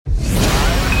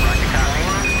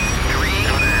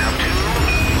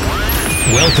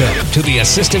Welcome to the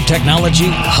Assistive Technology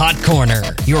Hot Corner,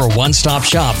 your one-stop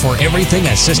shop for everything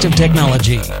assistive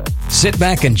technology. Sit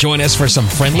back and join us for some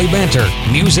friendly banter,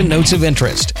 news and notes of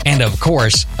interest, and of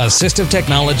course, assistive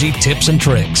technology tips and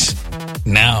tricks.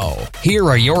 Now, here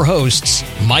are your hosts,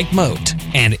 Mike Moat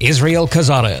and Israel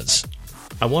Cazares.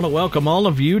 I want to welcome all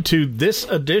of you to this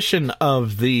edition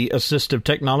of the Assistive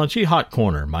Technology Hot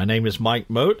Corner. My name is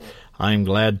Mike Moat. I'm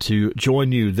glad to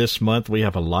join you this month. We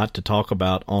have a lot to talk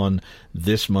about on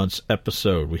this month's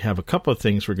episode. We have a couple of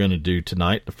things we're going to do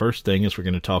tonight. The first thing is we're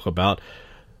going to talk about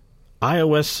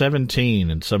iOS 17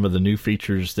 and some of the new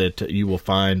features that you will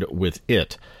find with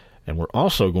it. And we're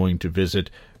also going to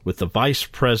visit with the Vice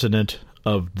President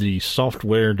of the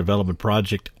Software Development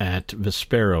Project at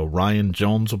Vispero. Ryan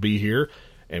Jones will be here,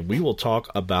 and we will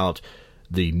talk about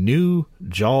the new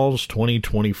JAWS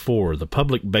 2024. The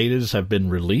public betas have been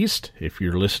released. If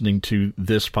you're listening to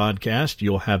this podcast,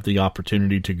 you'll have the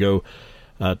opportunity to go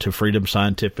to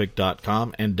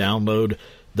freedomscientific.com and download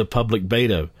the public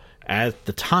beta. At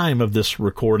the time of this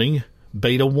recording,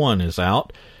 Beta 1 is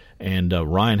out, and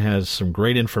Ryan has some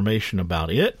great information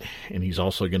about it, and he's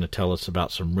also going to tell us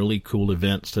about some really cool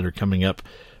events that are coming up,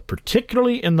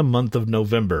 particularly in the month of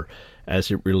November,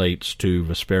 as it relates to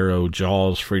Vispero,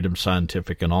 JAWS, Freedom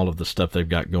Scientific, and all of the stuff they've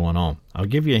got going on. I'll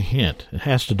give you a hint. It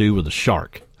has to do with a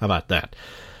shark. How about that?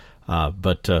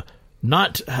 But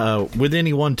not with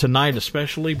anyone tonight,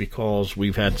 especially because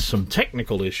we've had some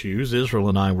technical issues. Israel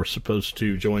and I were supposed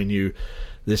to join you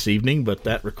this evening, but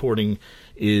that recording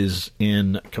is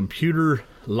in computer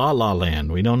la-la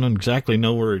land. We don't exactly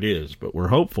know where it is, but we're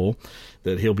hopeful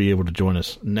that he'll be able to join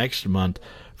us next month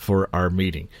for our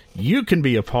meeting. You can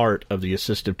be a part of the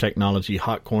Assistive Technology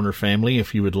Hot Corner family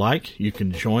if you would like. You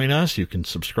can join us. You can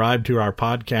subscribe to our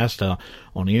podcast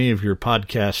on any of your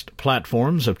podcast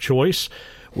platforms of choice.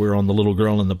 We're on the Little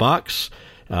Girl in the Box,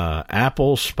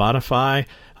 Apple, Spotify,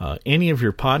 any of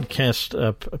your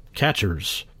podcast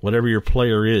catchers, whatever your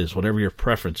player is, whatever your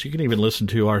preference. You can even listen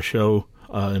to our show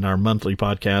in our monthly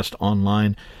podcast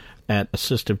online at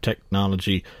Assistive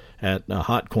Technology at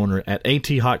Hot Corner at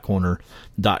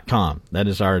athotcorner.com. That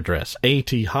is our address,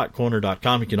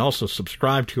 athotcorner.com. You can also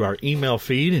subscribe to our email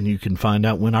feed, and you can find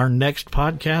out when our next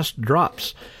podcast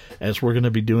drops, as we're going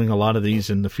to be doing a lot of these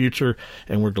in the future,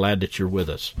 and we're glad that you're with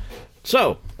us.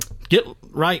 So, get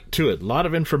right to it. A lot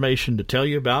of information to tell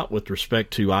you about with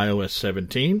respect to iOS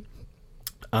 17.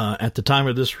 At the time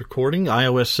of this recording,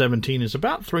 iOS 17 is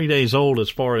about 3 days old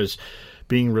as far as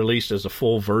being released as a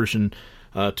full version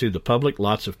to the public.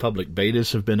 Lots of public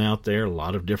betas have been out there, a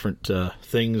lot of different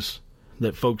things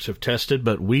that folks have tested,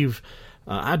 but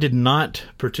I did not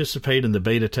participate in the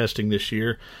beta testing this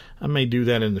year. I may do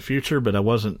that in the future, but I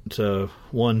wasn't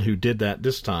one who did that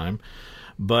this time.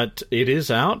 But it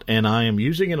is out, and I am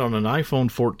using it on an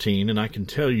iPhone 14, and I can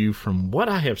tell you from what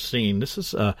I have seen, this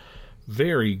is a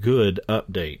very good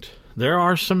update. There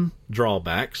are some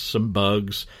drawbacks, some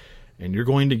bugs, and you're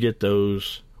going to get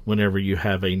those whenever you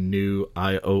have a new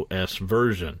iOS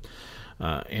version.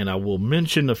 And I will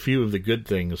mention a few of the good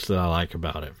things that I like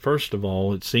about it. First of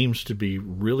all, it seems to be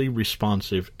really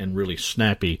responsive and really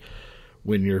snappy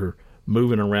when you're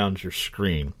moving around your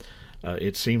screen.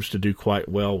 It seems to do quite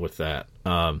well with that.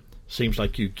 Seems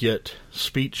like you get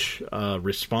speech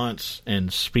response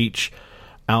and speech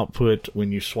output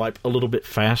when you swipe a little bit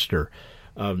faster.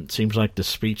 It seems like the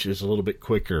speech is a little bit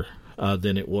quicker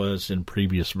than it was in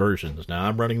previous versions. Now,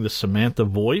 I'm running the Samantha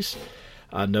voice.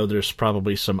 I know there's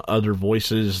probably some other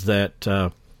voices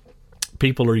that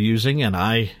people are using, and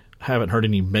I haven't heard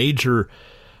any major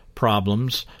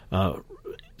problems.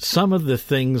 Some of the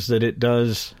things that it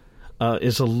does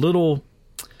is a little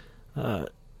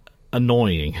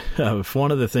annoying.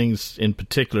 One of the things in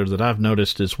particular that I've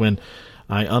noticed is when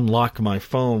I unlock my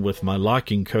phone with my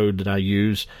locking code that I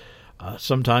use,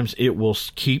 sometimes it will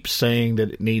keep saying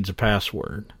that it needs a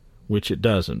password, which it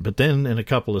doesn't. But then in a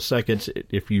couple of seconds,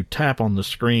 if you tap on the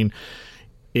screen,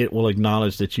 it will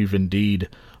acknowledge that you've indeed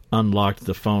unlocked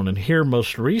the phone. And here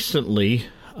most recently,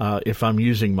 if I'm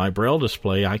using my Braille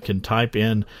display, I can type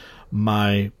in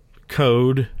my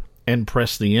code and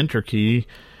press the enter key,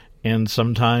 and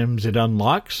sometimes it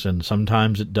unlocks and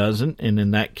sometimes it doesn't. And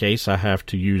in that case, I have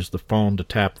to use the phone to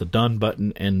tap the done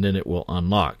button, and then it will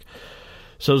unlock.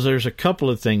 So there's a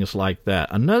couple of things like that.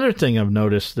 Another thing I've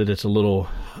noticed that it's a little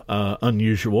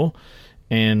unusual,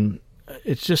 and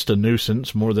it's just a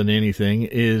nuisance more than anything,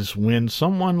 is when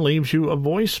someone leaves you a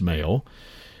voicemail,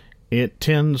 it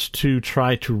tends to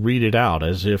try to read it out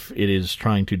as if it is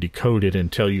trying to decode it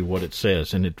and tell you what it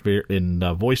says. And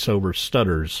VoiceOver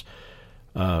stutters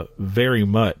very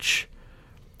much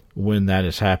when that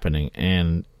is happening.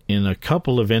 And in a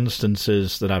couple of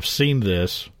instances that I've seen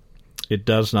this, it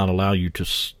does not allow you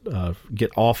to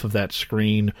get off of that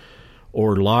screen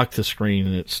or lock the screen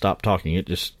and it stop talking. It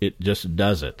just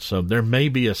does it. So there may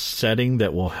be a setting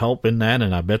that will help in that,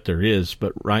 and I bet there is,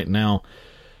 but right now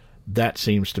that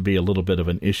seems to be a little bit of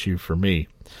an issue for me.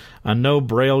 I know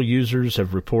Braille users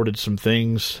have reported some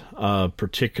things,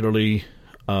 particularly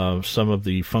some of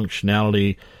the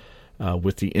functionality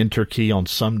with the enter key on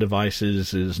some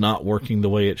devices is not working the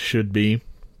way it should be.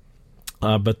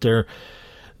 But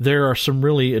there are some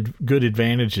really good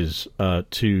advantages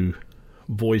to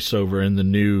VoiceOver and the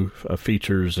new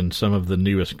features and some of the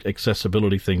new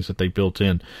accessibility things that they built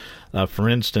in. For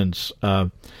instance,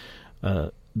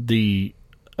 the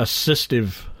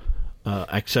assistive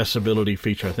accessibility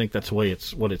feature, I think that's the way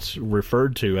what it's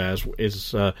referred to as,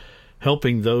 is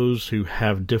helping those who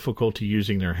have difficulty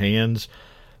using their hands,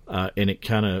 and it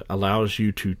kind of allows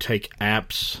you to take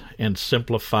apps and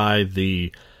simplify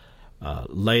the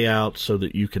layout so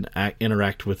that you can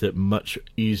interact with it much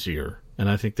easier. And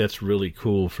I think that's really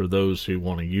cool for those who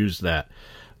want to use that.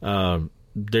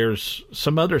 There's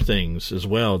some other things as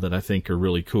well that I think are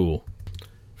really cool.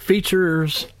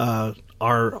 Features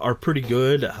are pretty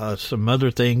good. Some other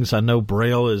things, I know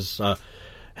Braille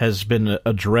has been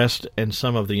addressed, and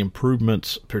some of the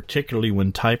improvements, particularly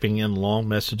when typing in long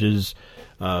messages,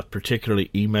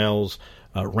 particularly emails,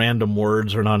 random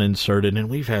words are not inserted, and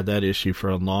we've had that issue for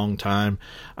a long time.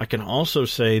 I can also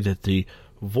say that the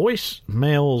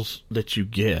voicemails that you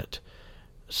get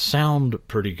sound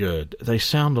pretty good. They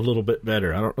sound a little bit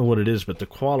better. I don't know what it is, but the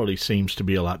quality seems to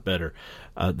be a lot better.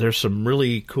 There's some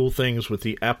really cool things with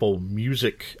the Apple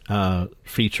Music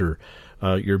feature.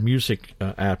 Your music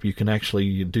app, you can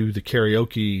actually do the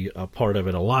karaoke part of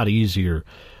it a lot easier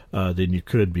than you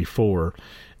could before.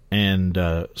 And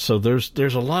so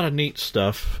there's a lot of neat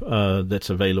stuff that's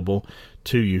available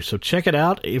to you. So check it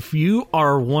out. If you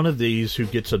are one of these who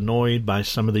gets annoyed by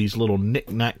some of these little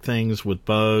knick-knack things with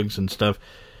bugs and stuff,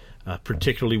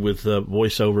 particularly with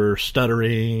VoiceOver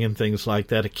stuttering and things like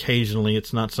that, occasionally,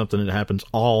 it's not something that happens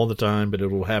all the time, but it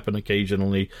will happen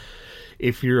occasionally.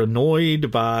 If you're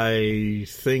annoyed by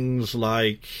things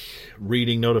like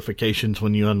reading notifications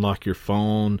when you unlock your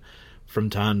phone, from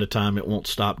time to time it won't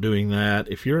stop doing that.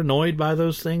 If you're annoyed by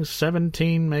those things,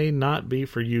 17 may not be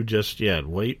for you just yet.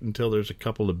 Wait until there's a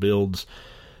couple of builds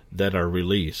that are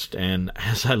released. And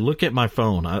as I look at my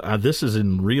phone, this is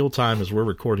in real time as we're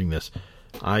recording this,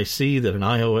 I see that an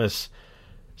iOS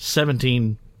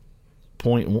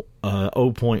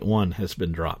 17.0.1 has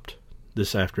been dropped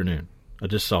this afternoon. I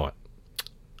just saw it.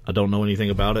 I don't know anything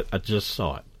about it. I just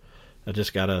saw it. I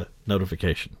just got a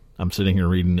notification. I'm sitting here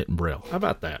reading it in Braille. How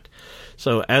about that?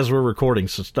 So as we're recording,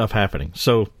 some stuff happening.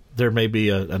 So there may be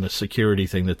a security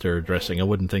thing that they're addressing. I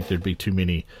wouldn't think there'd be too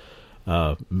many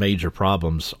major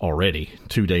problems already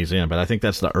 2 days in, but I think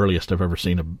that's the earliest I've ever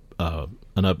seen an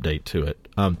update to it.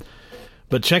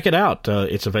 But check it out.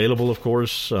 It's available, of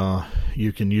course.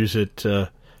 You can use it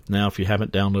now if you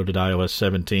haven't downloaded iOS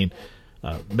 17.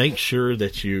 Make sure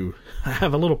that you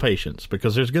have a little patience,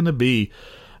 because there's going to be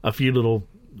a few little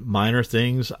minor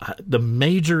things. The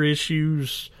major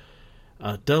issues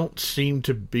don't seem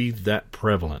to be that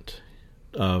prevalent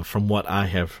from what I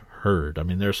have heard. I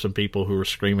mean, there's some people who are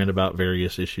screaming about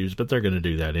various issues, but they're going to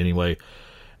do that anyway.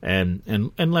 And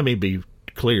let me be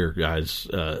clear, guys.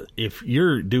 If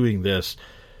you're doing this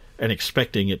and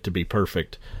expecting it to be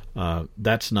perfect,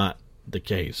 that's not the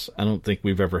case. I don't think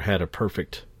we've ever had a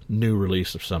perfect new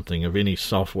release of something, of any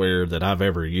software that I've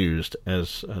ever used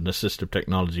as an assistive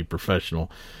technology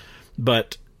professional.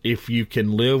 But if you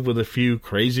can live with a few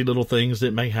crazy little things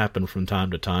that may happen from time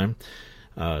to time,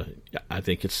 I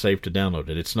think it's safe to download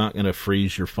it. It's not going to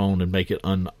freeze your phone and make it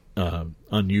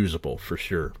unusable for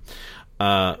sure.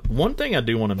 One thing I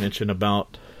do want to mention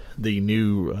about the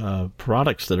new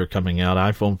products that are coming out,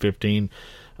 iPhone 15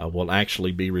 will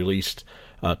actually be released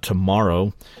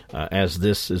tomorrow. As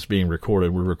this is being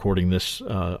recorded, we're recording this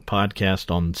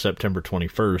podcast on September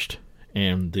 21st,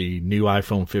 and the new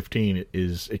iPhone 15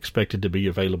 is expected to be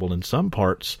available in some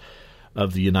parts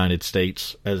of the United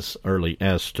States as early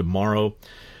as tomorrow.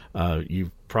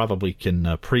 You probably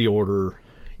can pre-order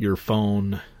your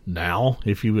phone now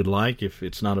if you would like. If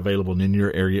it's not available in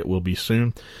your area, it will be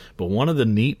soon. But one of the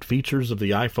neat features of the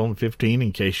iPhone 15,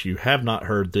 in case you have not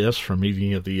heard this from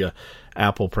any of the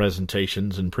Apple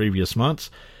presentations in previous months,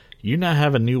 you now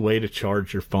have a new way to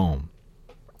charge your phone.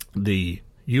 The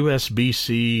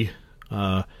USB-C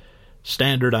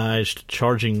standardized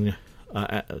charging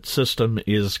system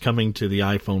is coming to the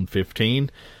iPhone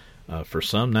 15. For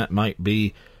some, that might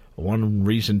be one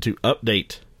reason to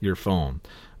update your phone.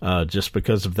 just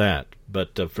because of that.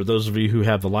 But for those of you who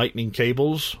have the lightning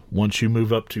cables, once you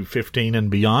move up to 15 and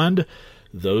beyond,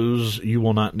 those you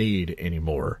will not need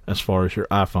anymore as far as your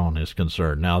iPhone is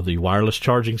concerned. Now, the wireless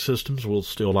charging systems will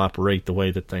still operate the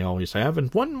way that they always have.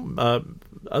 And one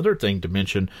other thing to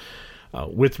mention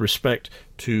with respect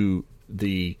to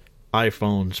the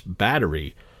iPhone's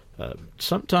battery,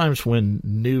 sometimes when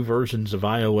new versions of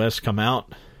iOS come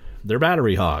out, they're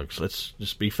battery hogs. Let's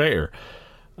just be fair.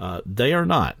 They are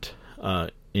not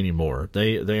anymore.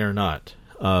 They are not.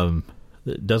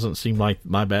 It doesn't seem like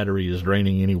my battery is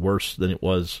draining any worse than it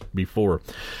was before.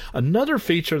 Another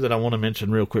feature that I want to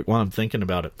mention real quick while I'm thinking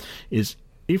about it is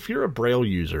if you're a Braille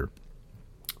user,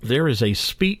 there is a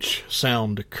speech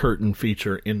sound curtain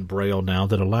feature in Braille now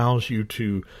that allows you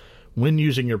to, when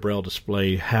using your Braille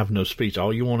display, have no speech.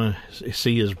 All you want to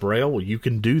see is Braille. Well, you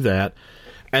can do that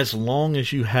as long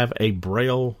as you have a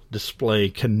Braille display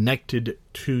connected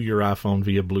to your iPhone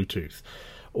via Bluetooth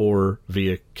or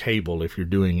via cable if you're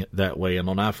doing it that way. And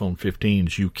on iPhone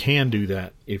 15s, you can do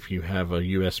that if you have a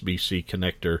USB-C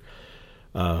connector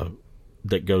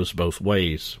that goes both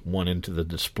ways, one into the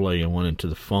display and one into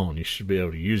the phone. You should be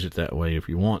able to use it that way if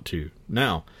you want to.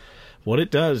 Now, what it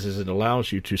does is it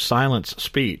allows you to silence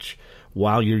speech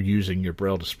while you're using your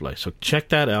Braille display. So check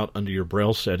that out under your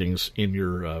Braille settings in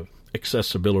your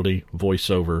accessibility,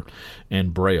 voiceover,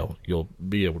 and Braille. You'll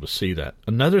be able to see that.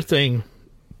 Another thing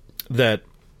that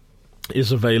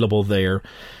is available there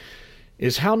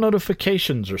is how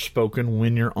notifications are spoken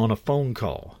when you're on a phone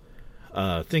call.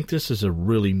 I think this is a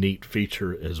really neat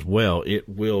feature as well. It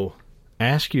will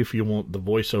ask you if you want the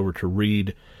voiceover to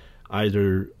read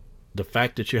either the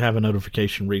fact that you have a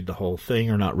notification, read the whole thing,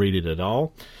 or not read it at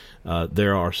all.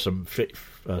 There are some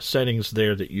settings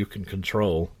there that you can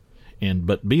control.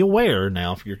 But be aware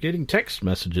now, if you're getting text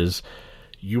messages,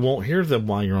 you won't hear them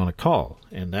while you're on a call,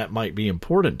 and that might be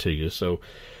important to you. So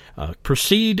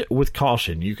proceed with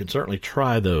caution. You can certainly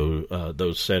try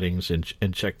those settings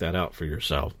and check that out for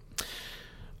yourself.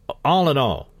 All in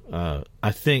all,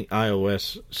 I think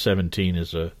iOS 17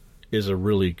 is a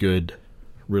really good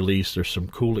release. There's some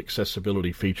cool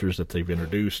accessibility features that they've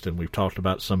introduced, and we've talked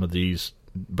about some of these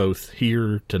both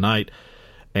here tonight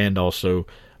and also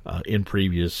in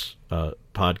previous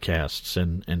podcasts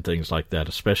and things like that,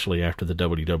 especially after the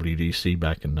WWDC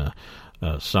back in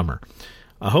the summer.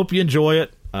 I hope you enjoy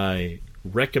it. I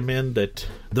recommend that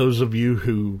those of you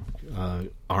who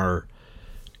are,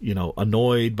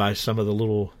 annoyed by some of the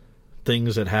little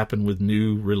things that happen with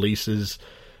new releases,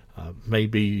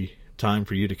 maybe time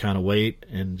for you to kind of wait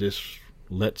and just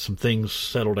let some things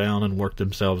settle down and work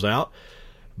themselves out.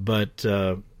 But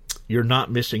you're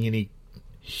not missing any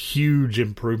huge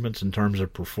improvements in terms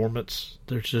of performance.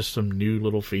 There's just some new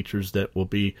little features that will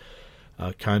be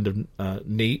kind of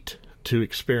neat to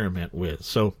experiment with.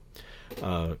 So,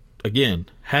 again,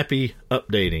 happy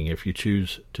updating if you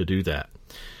choose to do that.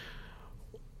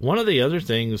 One of the other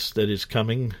things that is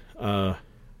coming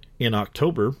in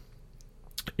October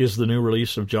is the new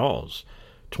release of JAWS.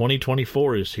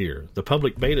 2024 is here. The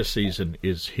public beta season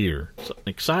is here. It's an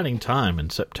exciting time in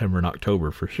September and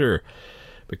October for sure,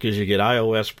 because you get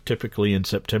iOS typically in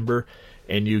September,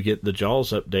 and you get the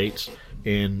JAWS updates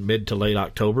in mid to late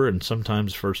October and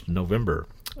sometimes 1st of November.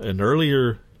 And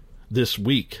earlier this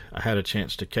week, I had a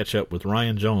chance to catch up with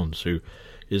Ryan Jones, who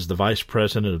is the vice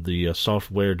president of the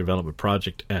software development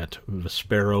project at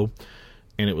Vispero,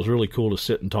 and it was really cool to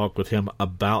sit and talk with him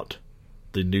about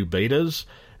the new betas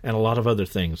and a lot of other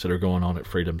things that are going on at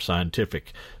Freedom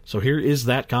Scientific. So here is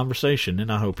that conversation,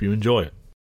 and I hope you enjoy it.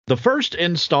 The first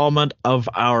installment of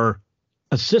our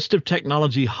Assistive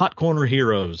Technology Hot Corner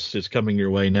Heroes is coming your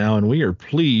way now, and we are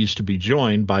pleased to be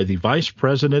joined by the Vice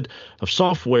President of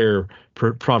Software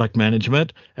Product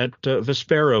Management at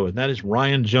Vispero, and that is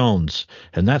Ryan Jones.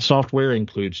 And that software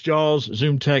includes JAWS,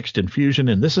 ZoomText, and Fusion,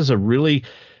 and this is a really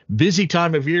busy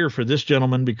time of year for this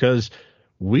gentleman because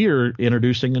we're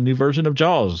introducing a new version of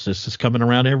JAWS. This is coming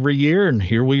around every year, and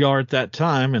here we are at that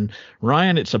time. And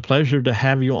Ryan, it's a pleasure to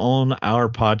have you on our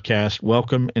podcast.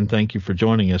 Welcome, and thank you for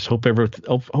joining us. Hope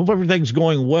everything's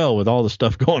going well with all the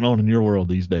stuff going on in your world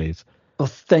these days. Well,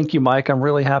 thank you, Mike. I'm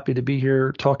really happy to be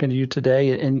here talking to you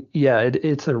today. And yeah,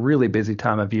 it's a really busy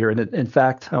time of year. And in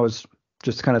fact, I was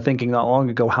just kind of thinking not long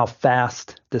ago how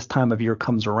fast this time of year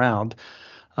comes around.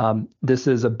 This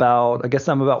is I'm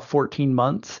about 14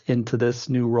 months into this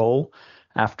new role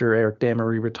after Eric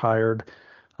Damery retired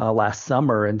last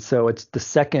summer. And so it's the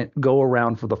second go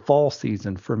around for the fall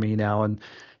season for me now. And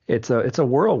it's a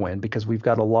whirlwind because we've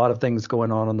got a lot of things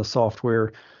going on the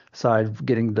software side,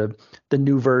 getting the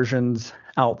new versions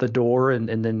out the door and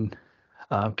then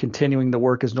continuing the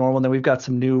work as normal. And then we've got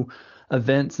some new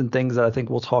events and things that I think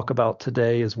we'll talk about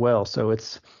today as well. So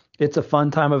it's a fun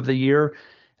time of the year,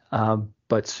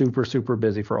 but super, super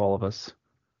busy for all of us.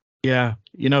 Yeah,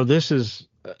 this is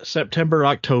September,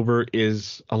 October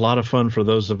is a lot of fun for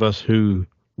those of us who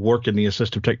work in the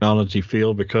assistive technology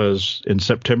field, because in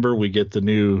September we get the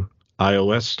new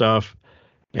iOS stuff,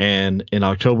 and in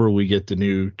October we get the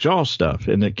new JAWS stuff,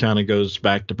 and it kind of goes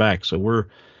back to back. So we're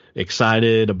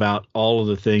excited about all of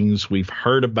the things we've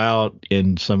heard about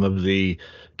in some of the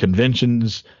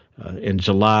conventions. In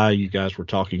July, you guys were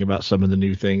talking about some of the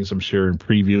new things, I'm sure, and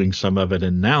previewing some of it.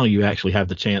 And now you actually have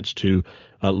the chance to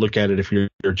look at it if you're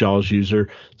a JAWS user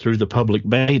through the public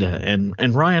beta.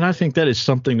 And Ryan, I think that is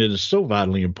something that is so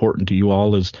vitally important to you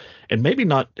all, and maybe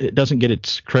not, it doesn't get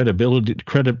its credit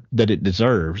that it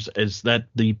deserves, is that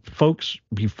the folks,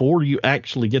 before you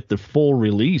actually get the full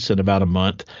release in about a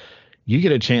month, you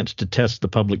get a chance to test the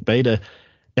public beta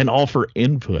and offer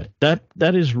input. That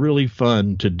is really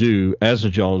fun to do as a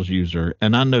JAWS user.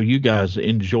 And I know you guys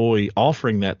enjoy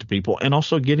offering that to people and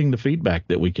also getting the feedback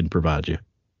that we can provide you.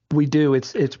 We do.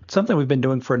 It's something we've been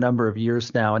doing for a number of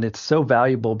years now, and it's so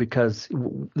valuable because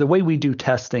the way we do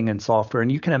testing and software,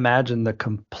 and you can imagine the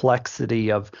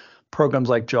complexity of programs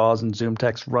like JAWS and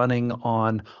ZoomText running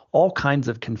on all kinds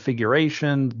of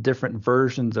configurations, different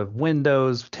versions of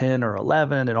Windows 10 or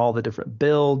 11, and all the different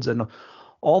builds and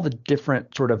all the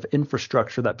different sort of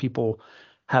infrastructure that people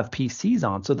have PCs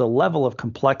on. So the level of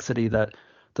complexity that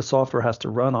the software has to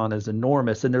run on is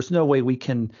enormous, and there's no way we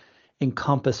can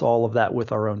encompass all of that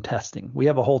with our own testing. We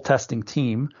have a whole testing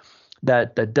team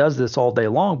that does this all day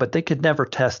long, but they could never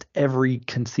test every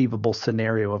conceivable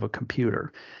scenario of a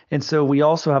computer. And so we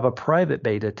also have a private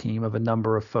beta team of a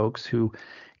number of folks who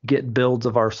get builds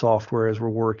of our software as we're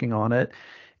working on it,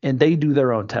 and they do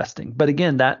their own testing. But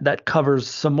again, that covers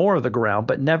some more of the ground,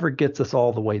 but never gets us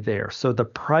all the way there. So the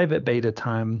private beta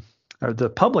time, or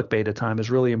the public beta time, is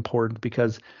really important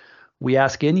because we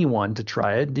ask anyone to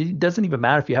try it. It doesn't even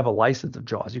matter if you have a license of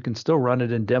JAWS. You can still run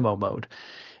it in demo mode.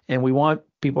 And we want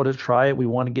people to try it. We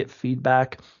want to get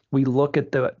feedback. We look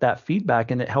at that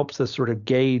feedback, and it helps us sort of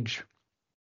gauge,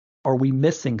 are we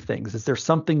missing things? Is there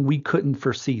something we couldn't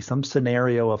foresee, some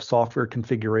scenario of software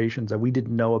configurations that we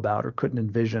didn't know about or couldn't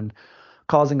envision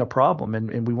causing a problem?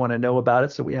 And we want to know about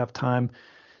it so we have time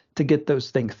to get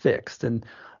those things fixed. And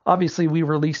obviously, we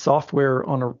release software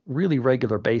on a really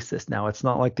regular basis now. It's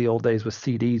not like the old days with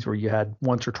CDs where you had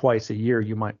once or twice a year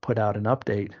you might put out an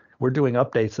update. We're doing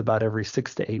updates about every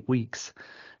 6 to 8 weeks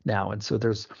now. And so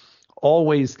there's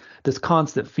always this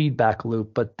constant feedback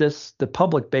loop. But the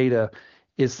public beta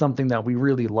is something that we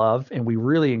really love, and we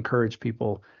really encourage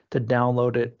people to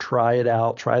download it, try it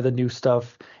out, try the new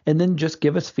stuff, and then just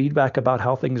give us feedback about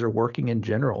how things are working in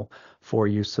general for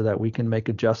you so that we can make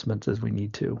adjustments as we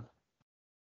need to.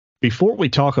 Before we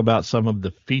talk about some of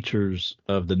the features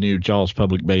of the new JAWS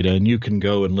public beta, and you can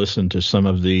go and listen to some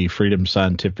of the Freedom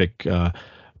Scientific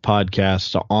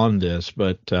podcasts on this,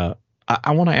 but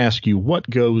I want to ask you, what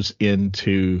goes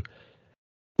into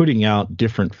putting out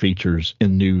different features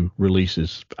in new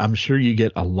releases? I'm sure you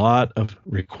get a lot of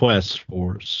requests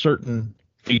for certain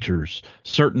features,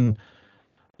 certain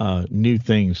new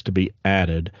things to be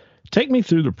added. Take me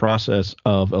through the process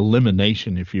of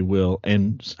elimination, if you will,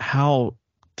 and how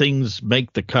things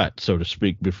make the cut, so to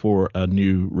speak, before a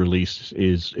new release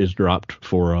is dropped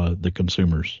for the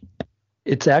consumers.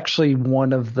 It's actually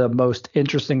one of the most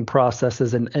interesting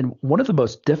processes and one of the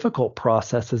most difficult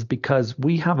processes, because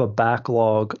we have a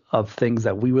backlog of things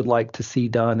that we would like to see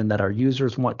done and that our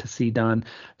users want to see done.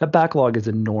 That backlog is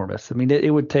enormous. I mean,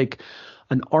 it would take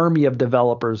an army of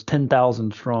developers,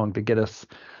 10,000 strong, to get us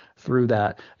through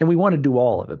that. And we want to do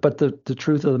all of it. But the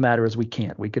truth of the matter is we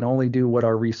can't. We can only do what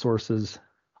our resources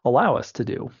allow us to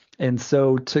do. And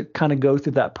so to kind of go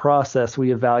through that process,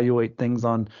 we evaluate things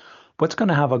on what's going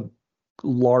to have a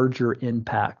larger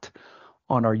impact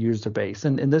on our user base.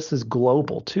 And this is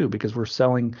global too, because we're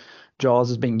selling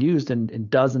JAWS is being used in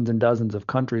dozens and dozens of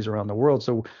countries around the world.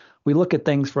 So we look at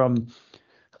things from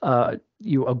a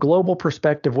global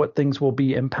perspective, what things will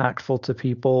be impactful to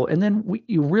people. And then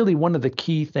one of the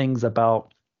key things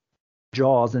about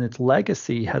JAWS and its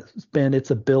legacy has been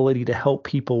its ability to help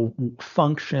people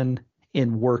function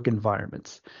in work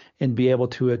environments and be able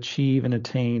to achieve and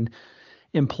attain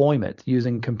employment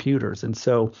using computers. And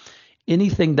so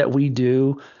anything that we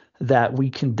do that we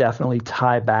can definitely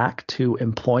tie back to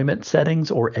employment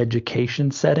settings or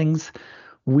education settings,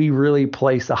 we really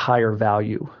place a higher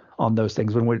value on those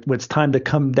things. When it's time to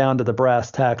come down to the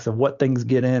brass tacks of what things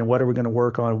get in, what are we going to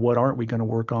work on, what aren't we going to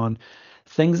work on,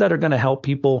 things that are going to help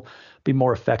people be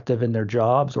more effective in their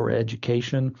jobs or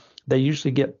education, they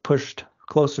usually get pushed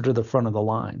closer to the front of the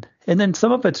line. And then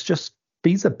some of it's just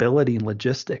feasibility and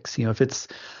logistics. You know, if it's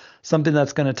something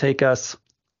that's going to take us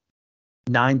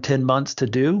 9-10 months to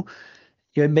do,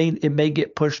 you know, it may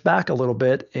get pushed back a little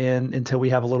bit and until we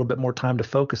have a little bit more time to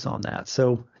focus on that.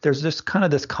 So there's just kind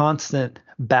of this constant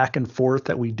back and forth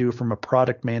that we do from a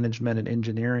product management and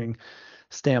engineering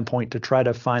standpoint to try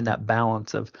to find that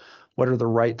balance of what are the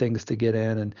right things to get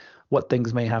in and what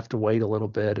things may have to wait a little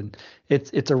bit. And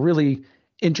it's a really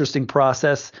interesting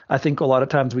process. I think a lot of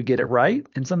times we get it right,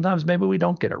 and sometimes maybe we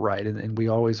don't get it right. And we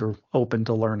always are open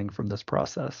to learning from this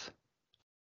process.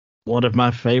 One of my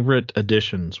favorite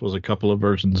additions was a couple of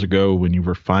versions ago when you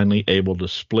were finally able to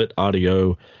split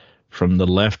audio from the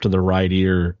left to the right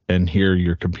ear and hear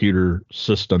your computer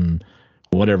system,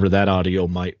 whatever that audio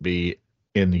might be,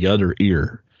 in the other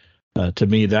ear. To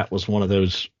me, that was one of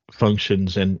those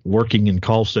functions, and working in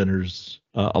call centers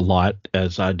a lot,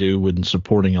 as I do when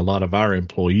supporting a lot of our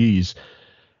employees,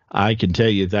 I can tell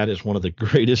you that is one of the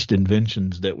greatest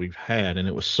inventions that we've had, and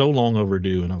it was so long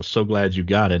overdue, and I was so glad you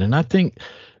got it. And I think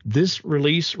this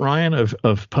release, Ryan,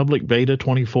 of public beta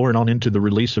 24 and on into the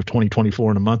release of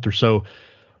 2024 in a month or so,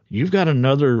 you've got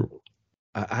another,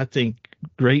 I think,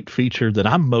 great feature that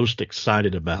I'm most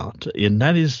excited about, and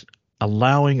that is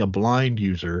allowing a blind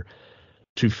user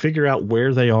to figure out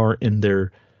where they are in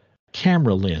their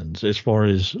camera lens as far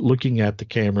as looking at the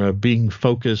camera, being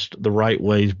focused the right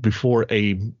way before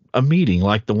a meeting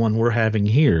like the one we're having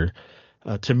here.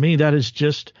 To me, that is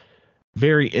just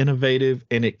very innovative,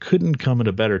 and it couldn't come at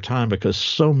a better time because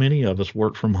so many of us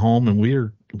work from home, and we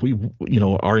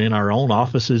are in our own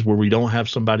offices where we don't have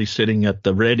somebody sitting at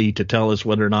the ready to tell us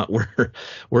whether or not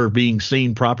we're being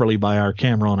seen properly by our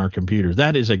camera on our computer.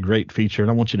 That is a great feature,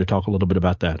 and I want you to talk a little bit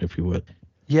about that, if you would.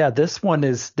 Yeah, this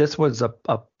was a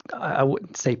I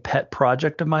wouldn't say pet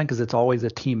project of mine because it's always a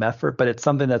team effort, but it's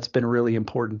something that's been really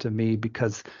important to me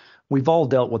because we've all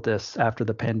dealt with this after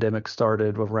the pandemic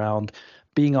started around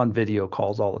being on video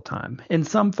calls all the time. And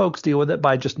some folks deal with it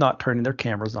by just not turning their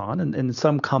cameras on. And in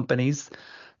some companies,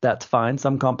 that's fine.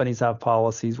 Some companies have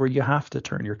policies where you have to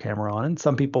turn your camera on, and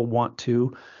some people want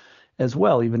to as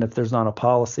well, even if there's not a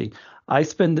policy. I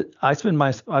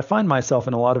find myself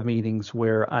in a lot of meetings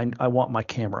where I want my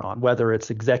camera on, whether it's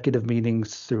executive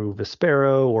meetings through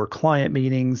Vispero or client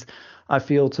meetings. I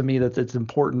feel to me that it's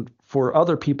important for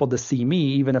other people to see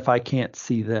me, even if I can't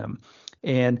see them.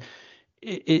 And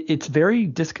it's very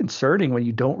disconcerting when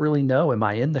you don't really know, am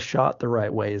I in the shot the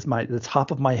right way? Is the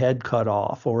top of my head cut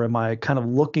off, or am I kind of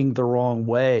looking the wrong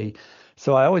way?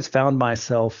 So I always found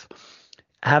myself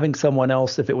having someone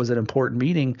else, if it was an important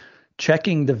meeting,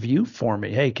 checking the view for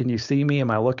me. Hey, can you see me?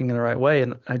 Am I looking in the right way?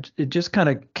 And it just kind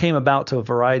of came about to a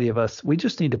variety of us. We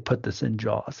just need to put this in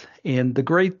JAWS. And the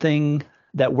great thing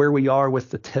that where we are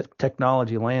with the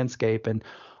technology landscape and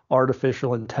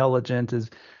artificial intelligence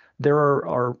is there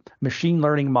are machine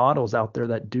learning models out there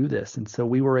that do this. And so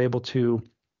we were able to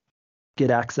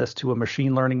get access to a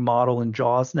machine learning model in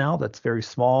JAWS now that's very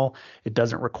small. It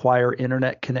doesn't require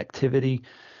internet connectivity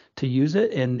to use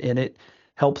it, and it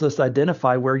helps us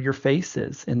identify where your face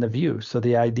is in the view. So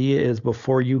the idea is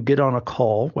before you get on a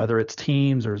call, whether it's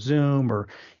Teams or Zoom or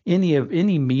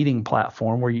any meeting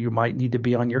platform where you might need to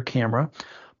be on your camera,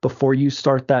 before you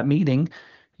start that meeting,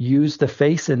 use the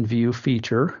face in view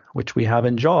feature, which we have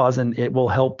in JAWS, and it will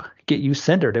help get you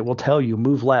centered. It will tell you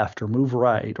move left or move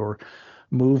right or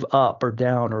move up or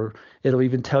down, or it'll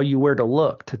even tell you where to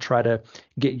look to try to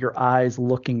get your eyes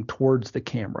looking towards the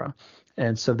camera.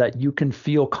 And so that you can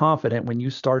feel confident when you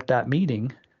start that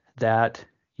meeting that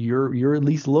you're at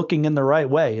least looking in the right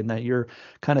way and that you're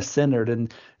kind of centered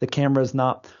and the camera is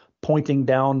not pointing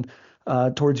down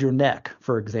towards your neck,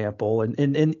 for example,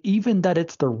 and even that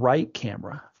it's the right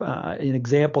camera. An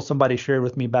example somebody shared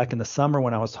with me back in the summer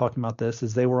when I was talking about this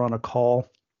is they were on a call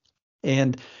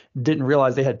and didn't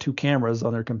realize they had two cameras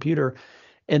on their computer,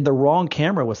 and the wrong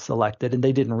camera was selected and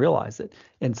they didn't realize it.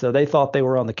 And so they thought they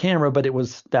were on the camera, but it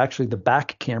was actually the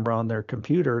back camera on their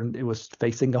computer and it was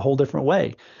facing a whole different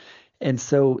way. And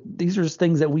so these are just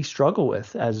things that we struggle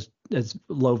with as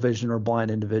low vision or blind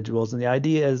individuals. And the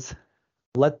idea is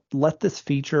let this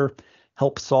feature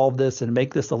help solve this and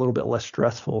make this a little bit less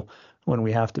stressful when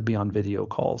we have to be on video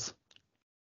calls.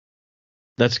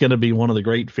 That's going to be one of the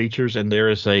great features. And there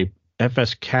is a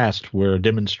FSCast where a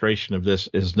demonstration of this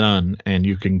is done, and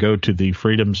you can go to the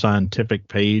Freedom Scientific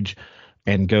page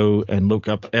and go and look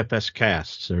up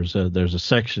FSCasts. There's a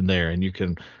section there, and you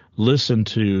can listen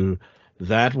to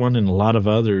that one and a lot of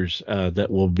others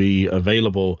that will be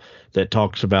available that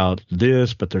talks about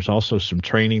this, but there's also some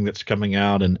training that's coming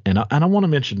out. And I want to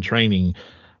mention training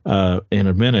in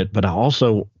a minute. But I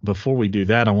also, before we do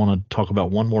that, I want to talk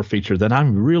about one more feature that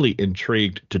I'm really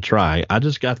intrigued to try. I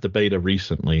just got the beta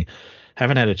recently.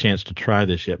 Haven't had a chance to try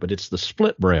this yet, but it's the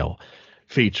split braille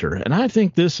feature. And I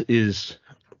think this is,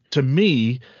 to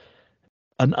me,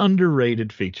 an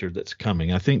underrated feature that's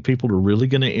coming. I think people are really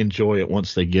going to enjoy it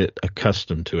once they get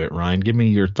accustomed to it. Ryan, give me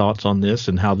your thoughts on this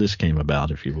and how this came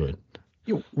about, if you would.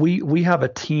 We have a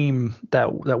team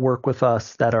that work with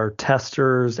us that are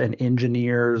testers and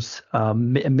engineers.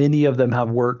 Many of them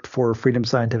have worked for Freedom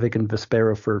Scientific and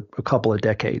Vispero for a couple of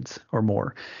decades or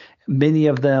more. Many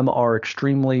of them are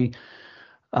extremely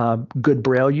good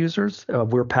Braille users.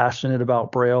 We're passionate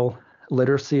about Braille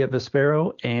literacy at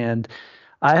Vispero, and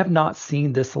I have not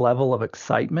seen this level of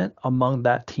excitement among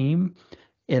that team,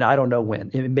 and I don't know when.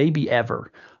 It may be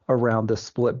ever around the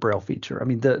split braille feature. I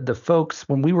mean, the folks,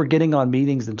 when we were getting on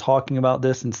meetings and talking about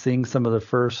this and seeing some of the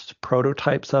first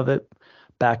prototypes of it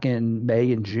back in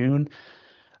May and June,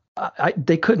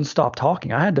 they couldn't stop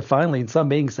talking. I had to finally, in some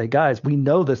meetings, say, guys, we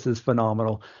know this is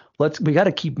phenomenal. We got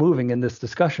to keep moving in this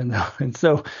discussion though. And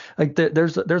so, like,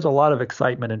 there's a lot of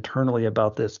excitement internally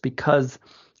about this because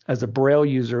as a Braille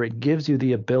user, it gives you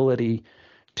the ability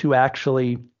to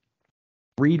actually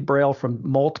read Braille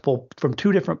from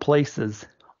two different places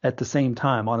at the same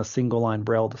time on a single line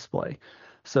Braille display.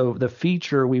 So the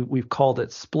feature, we've called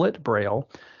it split Braille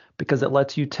because it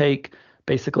lets you take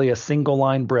basically a single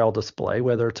line Braille display,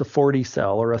 whether it's a 40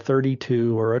 cell or a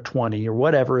 32 or a 20 or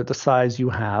whatever the size you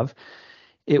have.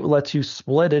 It lets you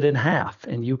split it in half,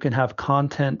 and you can have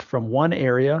content from one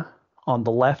area on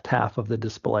the left half of the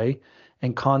display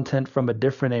and content from a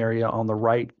different area on the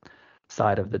right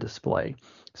side of the display.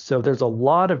 So there's a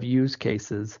lot of use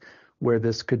cases where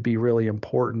this could be really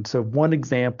important. So one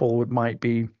example might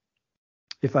be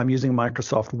if I'm using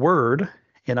Microsoft Word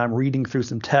and I'm reading through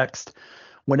some text,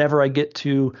 whenever I get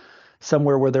to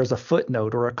somewhere where there's a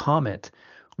footnote or a comment,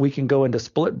 we can go into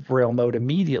split Braille mode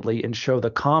immediately and show the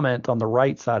comment on the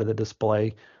right side of the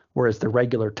display, whereas the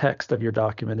regular text of your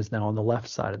document is now on the left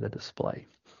side of the display.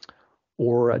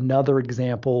 Or another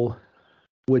example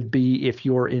would be if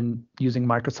you're using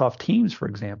Microsoft Teams, for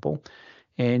example,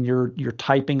 and you're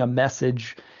typing a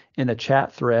message in a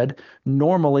chat thread.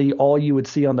 Normally, all you would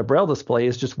see on the Braille display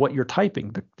is just what you're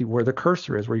typing, where the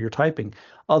cursor is, where you're typing.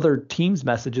 Other Teams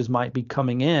messages might be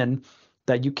coming in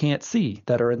that you can't see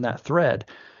that are in that thread.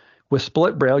 With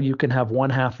split Braille, you can have one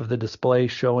half of the display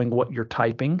showing what you're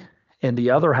typing and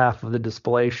the other half of the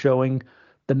display showing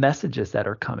the messages that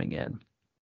are coming in.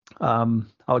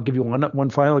 I'll give you one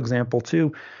final example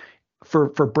too. For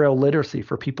Braille literacy,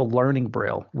 for people learning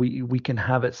Braille, we can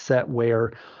have it set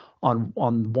where on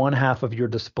one half of your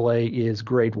display is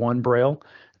grade 1 Braille,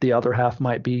 the other half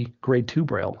might be grade 2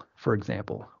 Braille, for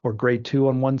example, or grade 2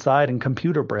 on one side and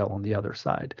computer Braille on the other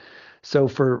side. So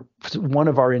for one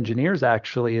of our engineers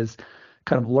actually is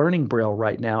kind of learning Braille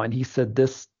right now, and he said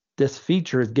this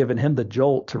feature has given him the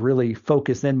jolt to really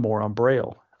focus in more on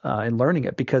Braille and learning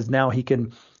it, because now he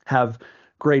can have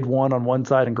grade 1 on one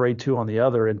side and grade 2 on the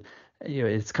other, and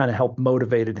it's kind of helped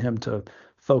motivated him to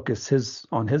focus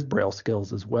on his Braille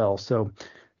skills as well. So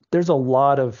there's a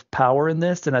lot of power in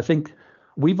this, and I think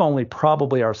we've only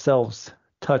probably ourselves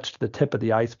touched the tip of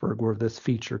the iceberg where this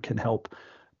feature can help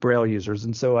Braille users.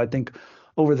 And so I think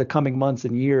over the coming months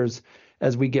and years,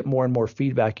 as we get more and more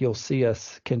feedback, you'll see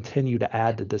us continue to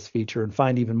add to this feature and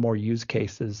find even more use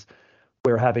cases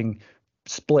where having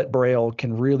split Braille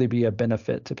can really be a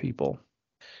benefit to people.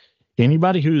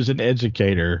 Anybody who's an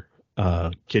educator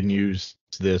can use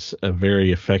this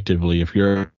very effectively if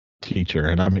you're a teacher,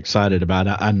 and I'm excited about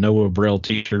it. I know a Braille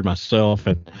teacher myself,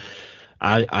 and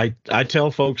I tell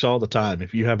folks all the time,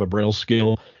 if you have a Braille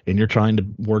skill and you're trying to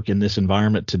work in this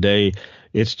environment today,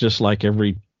 it's just like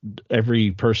every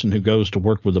person who goes to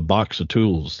work with a box of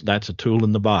tools. That's a tool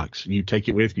in the box. You take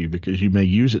it with you because you may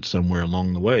use it somewhere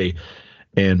along the way.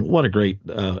 And what a great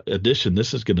addition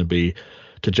this is going to be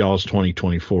to JAWS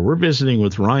 2024. We're visiting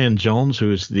with Ryan Jones,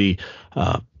 who is the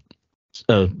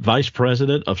Vice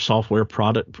President of Software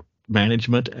Product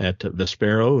Management at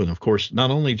Vispero. And of course,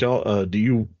 not only do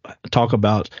you talk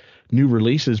about new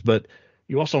releases, but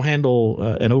you also handle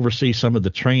and oversee some of the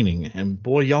training. And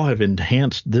boy, y'all have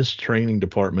enhanced this training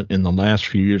department in the last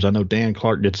few years. I know Dan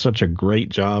Clark did such a great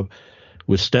job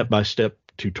with step-by-step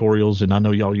tutorials, and I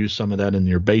know y'all use some of that in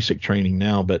your basic training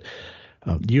now, but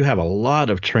you have a lot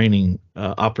of training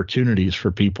opportunities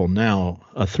for people now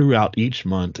throughout each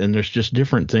month, and there's just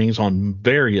different things on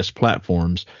various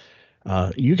platforms.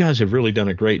 You guys have really done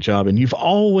a great job, and you've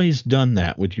always done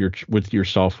that with your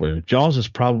software. JAWS is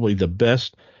probably the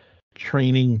best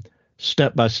training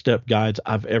step-by-step guides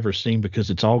I've ever seen because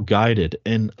it's all guided,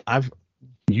 and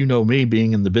you know me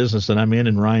being in the business that I'm in,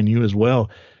 and Ryan, you as well.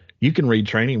 You can read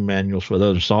training manuals with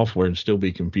other software and still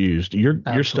be confused.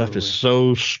 Your stuff is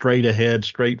so straight ahead,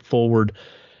 straightforward.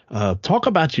 Talk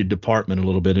about your department a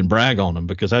little bit and brag on them,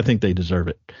 because I think they deserve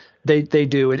it. They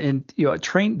do, and the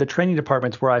training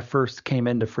departments where I first came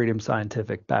into Freedom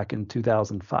Scientific back in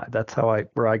 2005. That's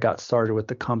where I got started with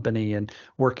the company, and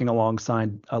working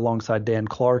alongside Dan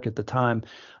Clark at the time.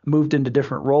 Moved into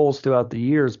different roles throughout the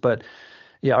years, but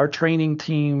yeah, our training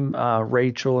team,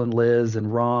 Rachel and Liz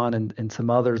and Ron and some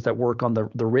others that work on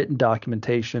the written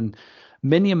documentation.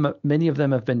 Many of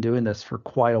them have been doing this for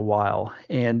quite a while,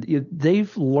 and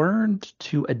they've learned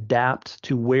to adapt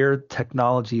to where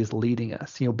technology is leading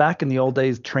us. Back in the old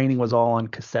days, training was all on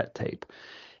cassette tape,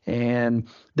 and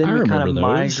then we kind of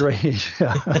migrated.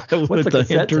 What's the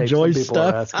cassette tape? Some people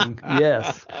are asking.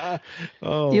 Yes.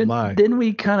 My. Then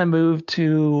we kind of moved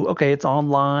to, okay, it's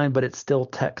online, but it's still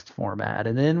text format,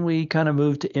 and then we kind of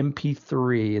moved to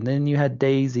MP3, and then you had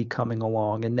Daisy coming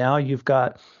along, and now you've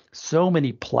got so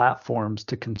many platforms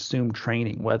to consume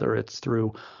training, whether it's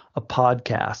through a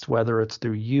podcast, whether it's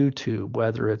through YouTube,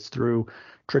 whether it's through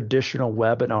traditional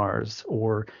webinars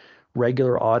or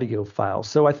regular audio files.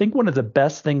 So I think one of the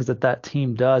best things that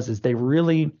team does is they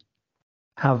really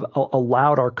have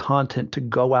allowed our content to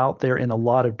go out there in a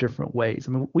lot of different ways.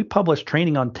 I mean, we publish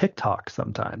training on TikTok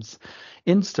sometimes,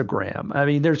 Instagram. I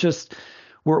mean,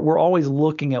 we're always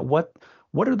looking at what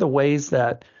are the ways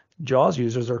that JAWS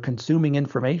users are consuming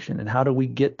information, and how do we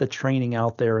get the training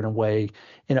out there in a way,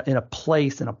 in a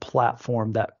place, in a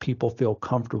platform that people feel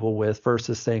comfortable with,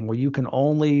 versus saying, well, you can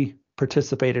only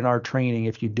participate in our training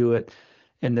if you do it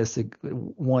in this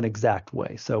one exact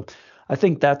way. So I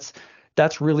think that's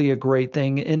really a great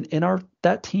thing. And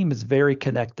that team is very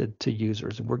connected to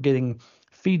users, and we're getting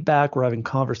feedback. We're having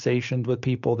conversations with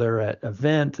people. They're at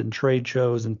events and trade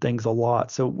shows and things a lot.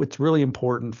 So it's really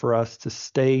important for us to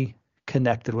stay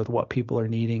connected with what people are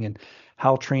needing and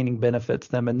how training benefits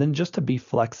them, and then just to be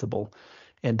flexible.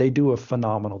 And they do a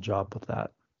phenomenal job with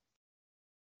that.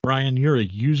 Ryan, you're a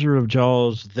user of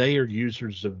JAWS. They are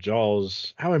users of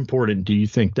JAWS. How important do you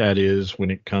think that is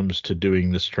when it comes to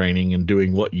doing this training and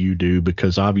doing what you do?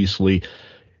 Because obviously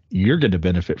you're going to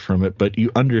benefit from it, but you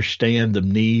understand the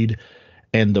need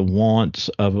and the wants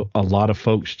of a lot of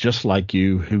folks just like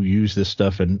you who use this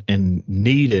stuff and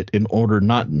need it in order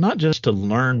not just to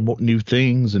learn new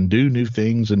things and do new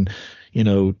things and,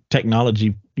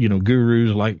 technology,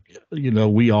 gurus like,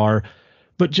 we are,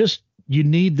 but just you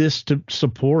need this to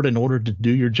support in order to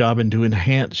do your job and to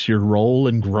enhance your role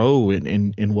and grow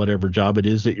in whatever job it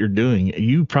is that you're doing.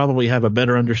 You probably have a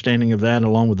better understanding of that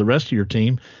along with the rest of your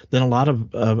team than a lot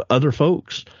of other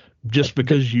folks, just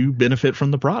because you benefit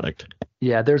from the product.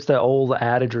 Yeah, there's that old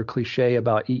adage or cliche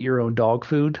about eat your own dog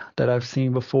food that I've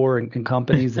seen before in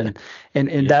companies, and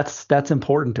yeah. that's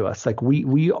important to us. Like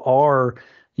we are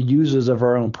users of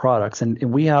our own products, and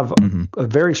we have a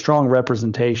very strong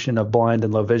representation of blind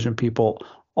and low vision people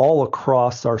all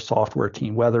across our software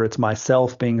team, whether it's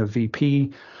myself being a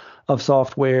VP of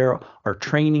software, our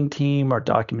training team, our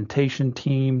documentation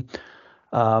team,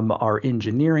 our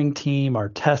engineering team, our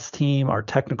test team, our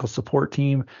technical support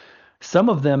team. Some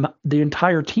of them, the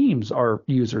entire teams are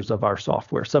users of our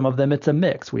software. Some of them, it's a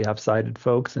mix. We have sighted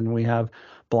folks and we have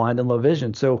blind and low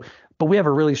vision. But we have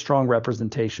a really strong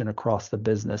representation across the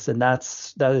business. And that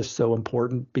is so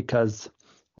important, because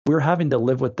we're having to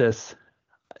live with this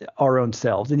our own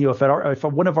selves. And if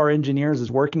one of our engineers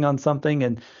is working on something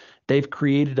and they've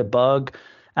created a bug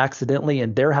accidentally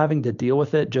and they're having to deal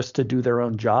with it just to do their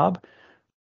own job,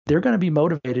 they're going to be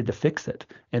motivated to fix it,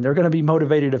 and they're going to be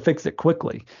motivated to fix it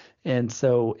quickly. And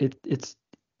so it's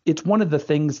one of the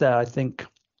things that I think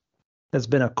has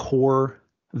been a core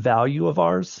value of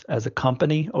ours as a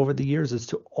company over the years, is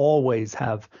to always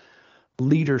have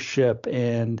leadership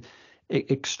and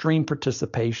extreme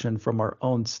participation from our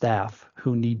own staff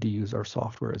who need to use our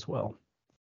software as well.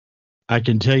 I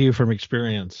can tell you from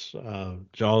experience,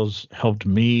 JAWS helped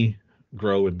me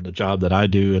grow in the job that I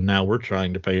do, and now we're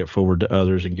trying to pay it forward to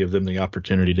others and give them the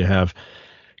opportunity to have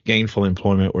gainful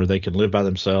employment where they can live by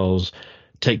themselves,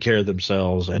 take care of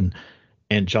themselves, and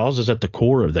JAWS is at the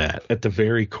core of that, at the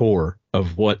very core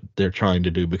of what they're trying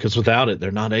to do, because without it,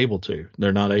 they're not able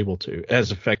to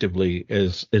as effectively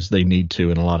as they need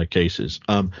to in a lot of cases.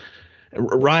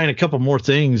 Ryan, a couple more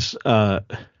things.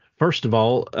 First of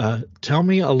all, tell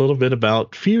me a little bit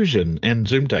about Fusion and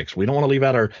ZoomText. We don't want to leave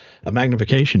out our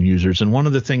magnification users. And one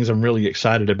of the things I'm really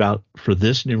excited about for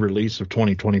this new release of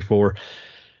 2024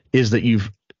 is that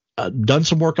you've done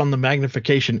some work on the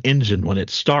magnification engine when it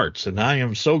starts. And I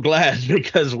am so glad,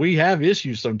 because we have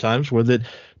issues sometimes with it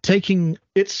taking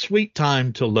its sweet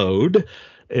time to load.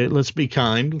 Let's be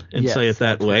kind and Yes, say it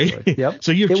that way. Yep.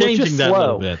 So you're It was changing just that a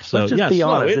little slow. bit. So Let's just be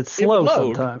honest. It's slow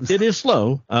sometimes. It is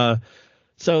slow.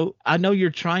 So I know you're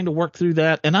trying to work through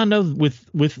that, and I know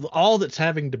with all that's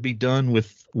having to be done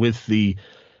with the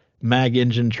Mag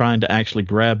engine trying to actually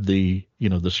grab the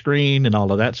the screen and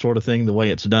all of that sort of thing, the way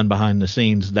it's done behind the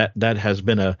scenes, that has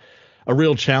been a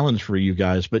real challenge for you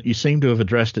guys, but you seem to have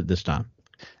addressed it this time.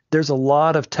 There's a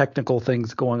lot of technical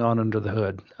things going on under the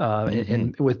hood,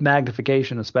 and with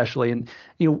magnification especially. And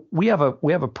we have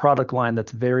a product line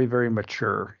that's very, very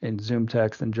mature, and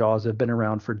ZoomText and JAWS have been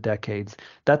around for decades.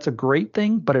 That's a great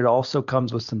thing, but it also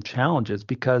comes with some challenges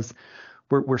because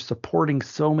we're supporting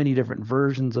so many different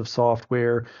versions of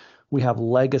software. We have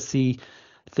legacy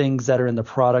things that are in the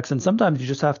products, and sometimes you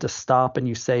just have to stop and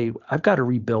you say, I've got to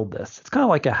rebuild this. It's kind of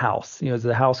like a house. As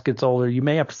the house gets older, you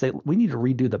may have to say, we need to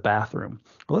redo the bathroom.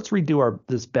 Well, let's redo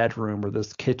this bedroom or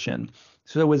this kitchen.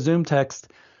 So with ZoomText,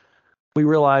 we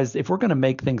realized if we're going to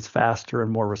make things faster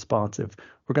and more responsive,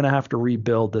 we're going to have to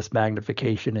rebuild this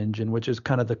magnification engine, which is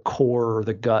kind of the core or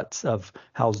the guts of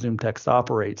how ZoomText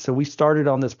operates. So we started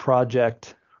on this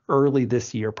project early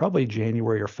this year, probably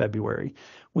January or February.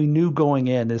 We knew going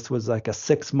in this was like a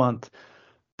 6-month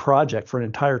project for an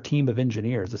entire team of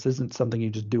engineers. This isn't something you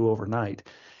just do overnight.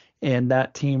 And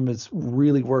that team has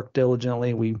really worked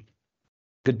diligently. We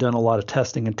had done a lot of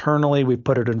testing internally. We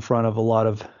put it in front of a lot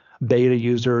of beta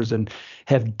users and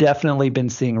have definitely been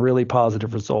seeing really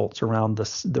positive results around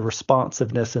the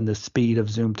responsiveness and the speed of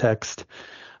ZoomText,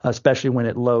 especially when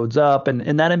it loads up.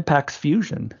 And that impacts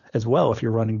Fusion as well if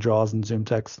you're running JAWS and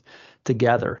ZoomText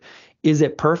together. Is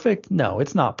it perfect? No,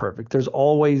 it's not perfect. There's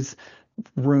always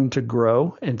room to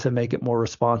grow and to make it more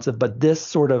responsive, but this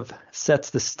sort of sets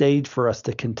the stage for us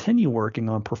to continue working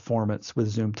on performance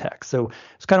with ZoomText. So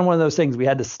it's kind of one of those things we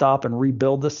had to stop and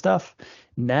rebuild this stuff.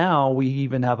 Now we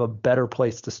even have a better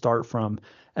place to start from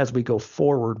as we go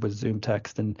forward with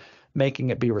ZoomText and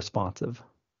making it be responsive.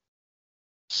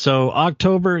 So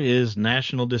October is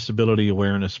National Disability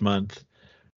Awareness Month.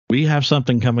 We have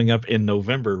something coming up in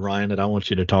November, Ryan, that I want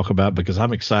you to talk about because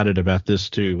I'm excited about this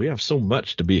too. We have so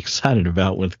much to be excited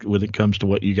about when it comes to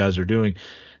what you guys are doing.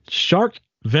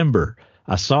 Sharkvember.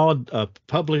 I saw a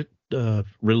public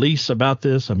release about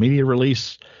this, a media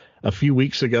release a few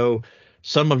weeks ago.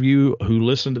 Some of you who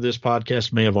listen to this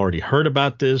podcast may have already heard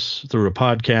about this through a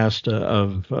podcast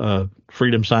of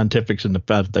Freedom Scientifics, and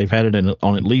they've had it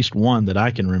on at least one that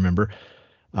I can remember.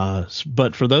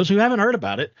 But for those who haven't heard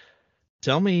about it,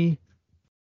 Tell me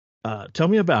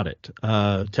about it.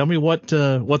 Tell me what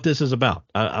this is about.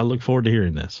 I look forward to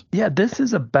hearing this. Yeah, this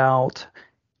is about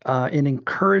an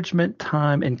encouragement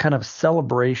time and kind of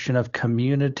celebration of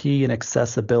community and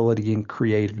accessibility and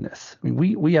creativeness. I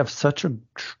mean, we have such a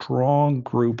strong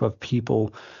group of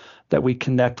people that we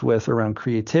connect with around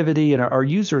creativity, and our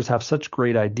users have such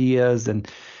great ideas, and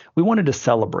we wanted to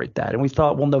celebrate that. And we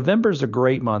thought, well, November is a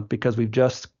great month because we've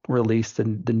just released the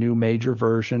new major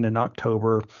version in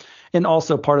October. And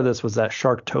also part of this was that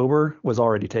Sharktober was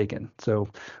already taken. So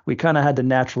we kind of had to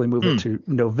naturally move it to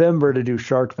November to do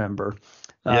Sharkvember.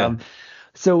 Yeah.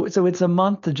 So it's a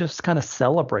month to just kind of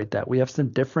celebrate that. We have some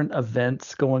different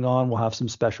events going on. We'll have some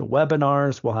special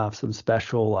webinars. We'll have some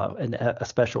special a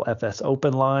special FS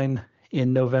Open line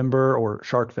in November or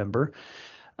Sharkvember.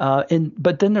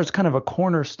 But then there's kind of a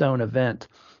cornerstone event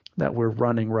that we're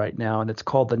running right now, and it's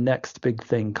called the Next Big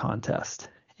Thing Contest.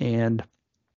 And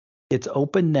it's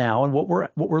open now. And what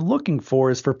we're looking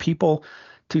for is for people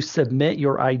to submit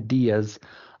your ideas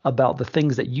about the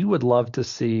things that you would love to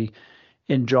see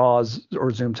in JAWS or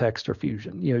ZoomText or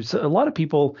Fusion. So a lot of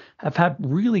people have had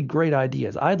really great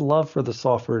ideas. I'd love for the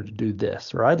software to do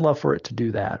this, or I'd love for it to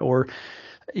do that, or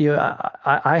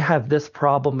I have this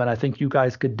problem and I think you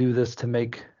guys could do this to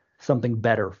make something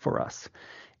better for us.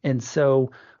 And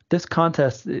so this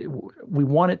contest, we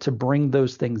want it to bring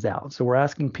those things out. So we're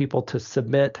asking people to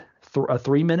submit a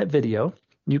 3-minute video.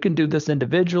 You can do this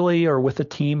individually or with a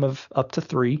team of up to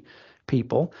 3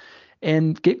 people.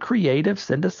 And get creative.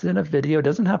 Send us in a video. It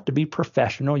doesn't have to be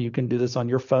professional. You can do this on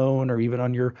your phone or even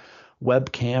on your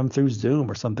webcam through Zoom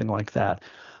or something like that.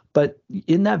 But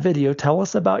in that video, tell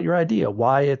us about your idea,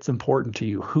 why it's important to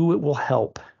you, who it will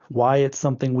help, why it's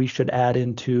something we should add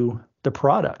into the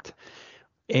product.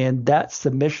 And that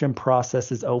submission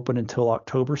process is open until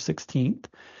October 16th.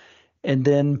 And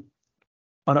then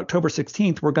on October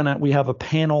 16th, we have a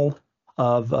panel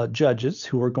of judges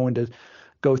who are going to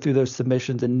go through those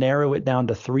submissions and narrow it down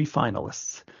to 3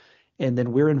 finalists. And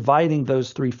then we're inviting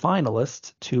those 3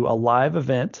 finalists to a live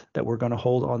event that we're going to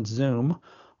hold on Zoom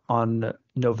on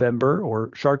November or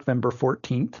Sharkvember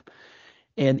 14th.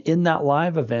 And in that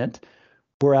live event,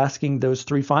 we're asking those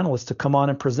 3 finalists to come on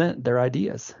and present their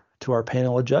ideas to our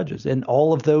panel of judges. And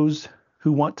all of those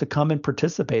who want to come and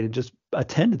participate and just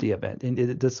attend the event. And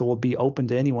this will be open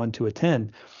to anyone to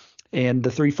attend. And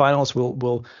the 3 finalists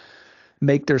will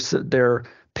make their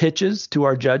pitches to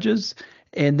our judges,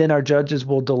 and then our judges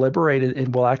will deliberate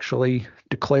and will actually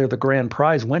declare the grand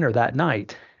prize winner that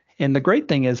night. And the great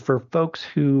thing is, for folks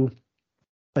who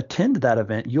attend that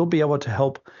event, you'll be able to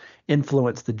help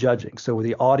influence the judging. So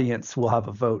the audience will have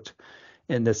a vote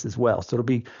in this as well. So it'll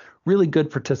be really good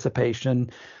participation.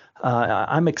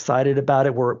 I'm excited about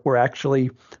it. We're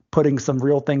actually putting some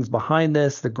real things behind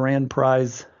this. The grand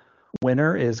prize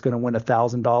winner is going to win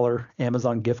 $1,000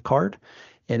 Amazon gift card.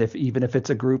 And even if it's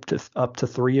a group up to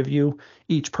 3 of you,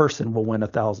 each person will win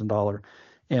 $1,000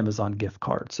 Amazon gift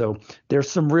card. So there's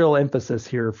some real emphasis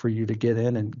here for you to get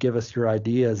in and give us your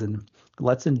ideas, and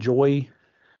let's enjoy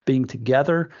being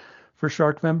together for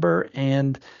SharkVember.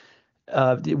 And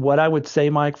what I would say,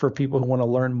 Mike, for people who want to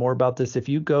learn more about this, if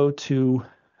you go to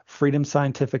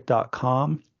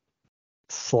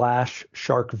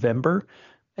freedomscientific.com/SharkVember,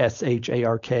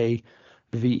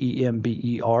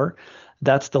 SharkVember,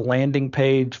 that's the landing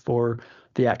page for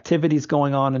the activities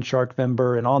going on in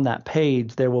SharkVember. And on that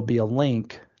page, there will be a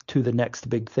link to the Next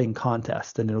Big Thing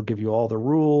contest, and it'll give you all the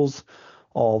rules,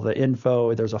 all the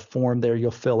info. There's a form there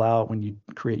you'll fill out when you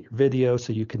create your video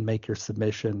so you can make your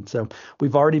submission. So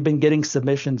we've already been getting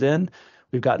submissions in.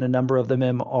 We've gotten a number of them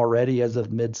in already as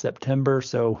of mid-September.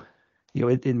 So,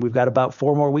 and we've got about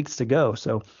 4 more weeks to go.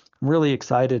 So I'm really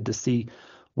excited to see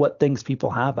what things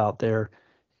people have out there,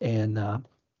 and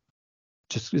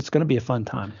it's going to be a fun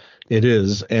time. It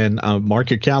is. And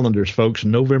mark your calendars, folks.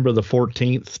 November the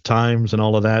 14th, times and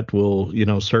all of that will,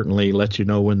 certainly let you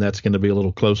know when that's going to be a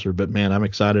little closer. But, man, I'm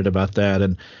excited about that.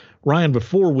 And, Ryan,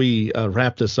 before we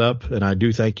wrap this up, and I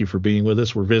do thank you for being with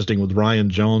us, we're visiting with Ryan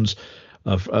Jones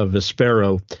of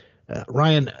Vispero.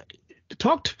 Ryan,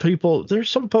 talk to people. There's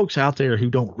some folks out there who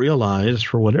don't realize,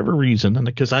 for whatever reason, and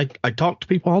because I talk to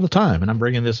people all the time, and I'm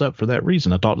bringing this up for that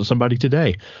reason. I talked to somebody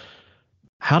today.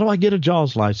 How do I get a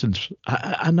JAWS license?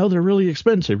 I know they're really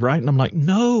expensive, right? And I'm like,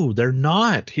 no, they're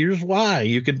not. Here's why.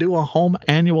 You can do a home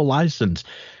annual license.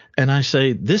 And I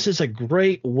say, this is a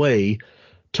great way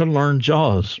to learn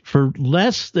JAWS for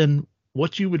less than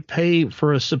what you would pay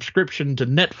for a subscription to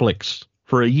Netflix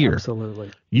for a year.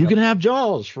 Absolutely. You can have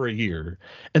JAWS for a year.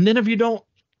 And then if you don't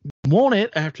want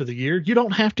it after the year, you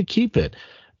don't have to keep it.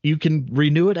 You can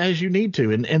renew it as you need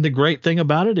to. And the great thing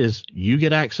about it is you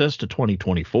get access to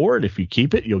 2024. And if you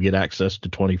keep it, you'll get access to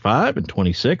 25 and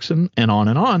 26 and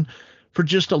on for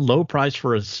just a low price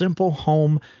for a simple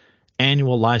home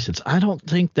annual license. I don't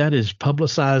think that is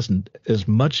publicized as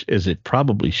much as it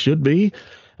probably should be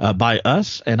by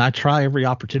us. And I try every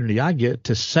opportunity I get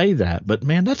to say that. But,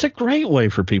 man, that's a great way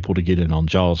for people to get in on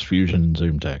JAWS Fusion and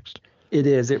Zoom Text. It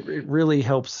is. It really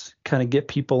helps kind of get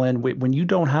people in. When you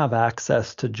don't have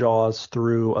access to JAWS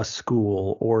through a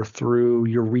school or through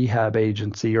your rehab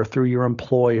agency or through your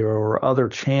employer or other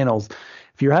channels,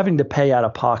 if you're having to pay out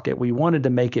of pocket, we wanted to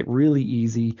make it really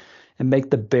easy and make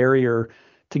the barrier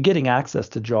to getting access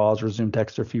to JAWS or Zoom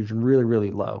Text or Fusion really,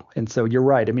 really low. And so you're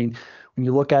right. I mean, when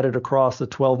you look at it across a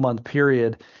 12-month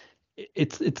period,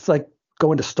 it's like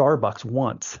going to Starbucks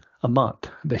once a month,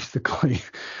 basically,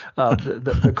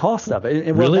 the cost of it.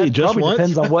 And really, that just probably once?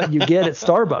 Depends on what you get at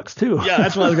Starbucks too. Yeah,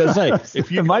 that's what I was going to say.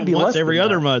 If you it might be once less every than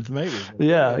other that. month, maybe.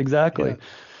 Yeah, exactly. Yeah.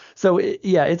 So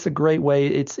it's a great way.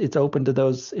 It's open to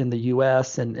those in the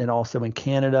U.S. and also in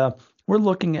Canada. We're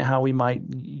looking at how we might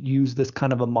use this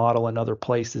kind of a model in other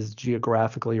places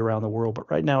geographically around the world.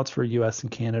 But right now it's for U.S. and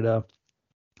Canada.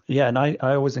 Yeah, and I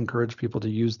always encourage people to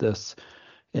use this.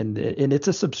 And it's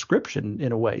a subscription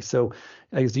in a way. So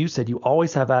as you said, you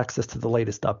always have access to the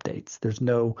latest updates. There's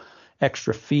no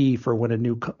extra fee for when a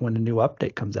new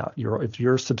update comes out. If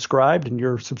you're subscribed and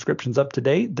your subscription's up to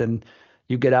date, then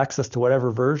you get access to whatever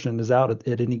version is out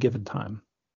at any given time.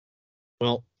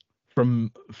 Well,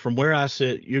 from where I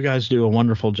sit, you guys do a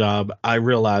wonderful job. I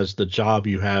realize the job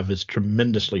you have is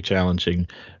tremendously challenging,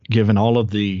 given all of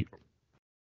the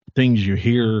things you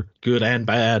hear, good and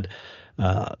bad.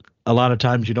 A lot of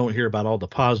times you don't hear about all the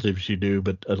positives you do,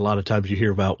 but a lot of times you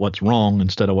hear about what's wrong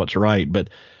instead of what's right. But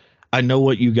I know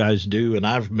what you guys do, and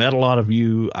I've met a lot of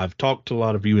you. I've talked to a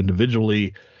lot of you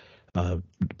individually,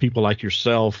 people like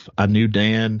yourself. I knew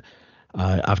Dan.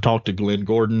 I've talked to Glenn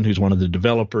Gordon, who's one of the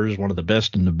developers, one of the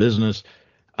best in the business.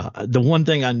 The one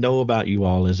thing I know about you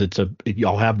all is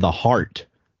y'all have the heart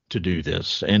to do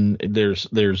this, and there's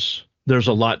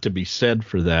a lot to be said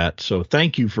for that. So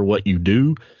thank you for what you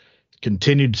do.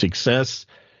 Continued success.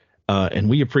 and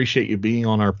we appreciate you being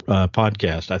on our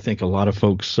podcast. I think a lot of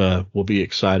folks will be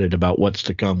excited about what's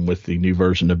to come with the new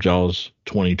version of JAWS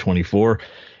 2024.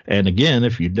 And again,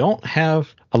 if you don't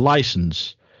have a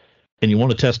license and you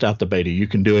want to test out the beta, you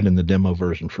can do it in the demo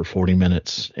version for 40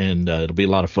 minutes, and it'll be a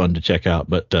lot of fun to check out.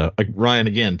 But Ryan,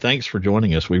 again, thanks for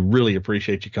joining us. We really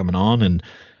appreciate you coming on, and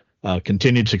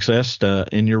continued success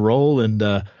in your role,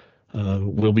 and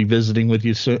we'll be visiting with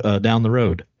you down the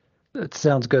road. That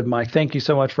sounds good, Mike. Thank you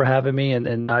so much for having me.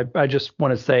 And I just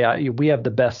want to say we have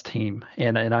the best team,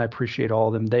 and I appreciate all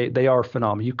of them. They are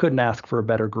phenomenal. You couldn't ask for a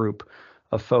better group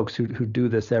of folks who do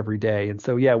this every day. And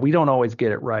so, yeah, we don't always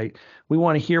get it right. We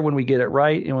want to hear when we get it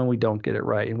right and when we don't get it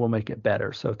right, and we'll make it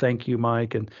better. So thank you,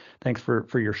 Mike, and thanks for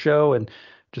your show, and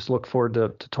just look forward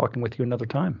to talking with you another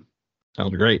time.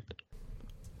 Sounds great.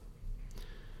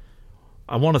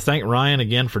 I want to thank Ryan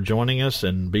again for joining us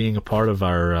and being a part of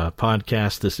our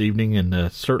podcast this evening, and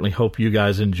certainly hope you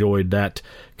guys enjoyed that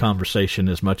conversation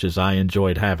as much as I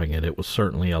enjoyed having it. It was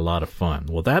certainly a lot of fun.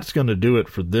 Well, that's going to do it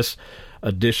for this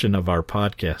edition of our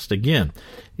podcast. Again,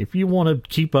 if you want to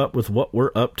keep up with what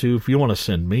we're up to, if you want to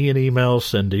send me an email,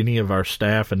 send any of our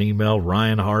staff an email,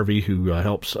 Ryan Harvey, who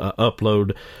helps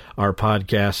upload our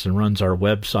podcasts and runs our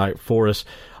website for us,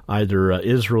 either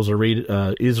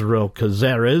Israel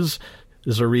Cazares,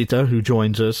 Zarita, who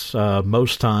joins us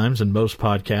most times in most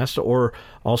podcasts, or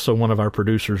also one of our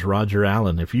producers, Roger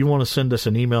Allen. If you want to send us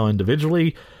an email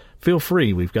individually, feel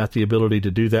free. We've got the ability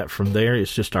to do that from there.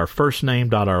 It's just our first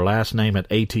name our last name at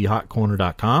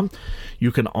athotcorner.com.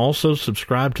 You can also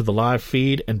subscribe to the live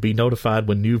feed and be notified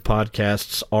when new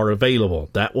podcasts are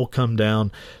available. That will come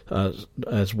down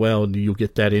as well, and you'll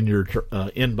get that in your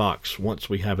inbox once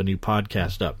we have a new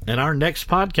podcast up. And our next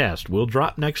podcast will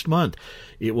drop next month.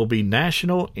 It will be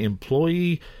National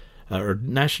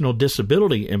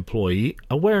Disability Employee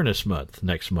Awareness Month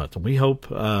next month, and we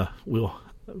hope we'll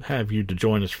have you to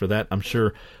join us for that. I'm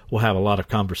sure we'll have a lot of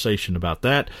conversation about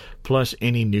that, plus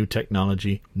any new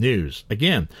technology news.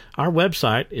 Again, our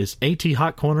website is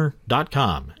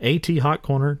athotcorner.com,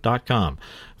 athotcorner.com.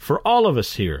 For all of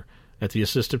us here at the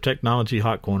Assistive Technology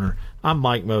Hot Corner, I'm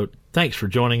Mike Moat. Thanks for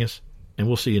joining us, and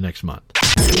we'll see you next month.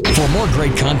 For more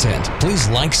great content, please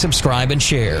like, subscribe, and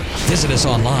share. Visit us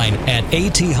online at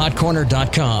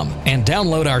athotcorner.com and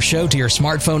download our show to your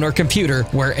smartphone or computer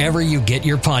wherever you get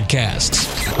your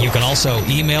podcasts. You can also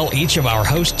email each of our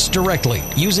hosts directly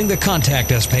using the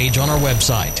Contact Us page on our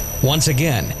website. Once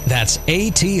again, that's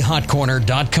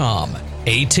athotcorner.com,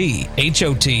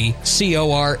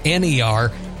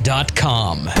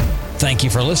 athotcorner.com. Thank you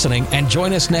for listening, and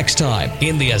join us next time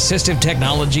in the Assistive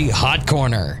Technology Hot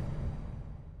Corner.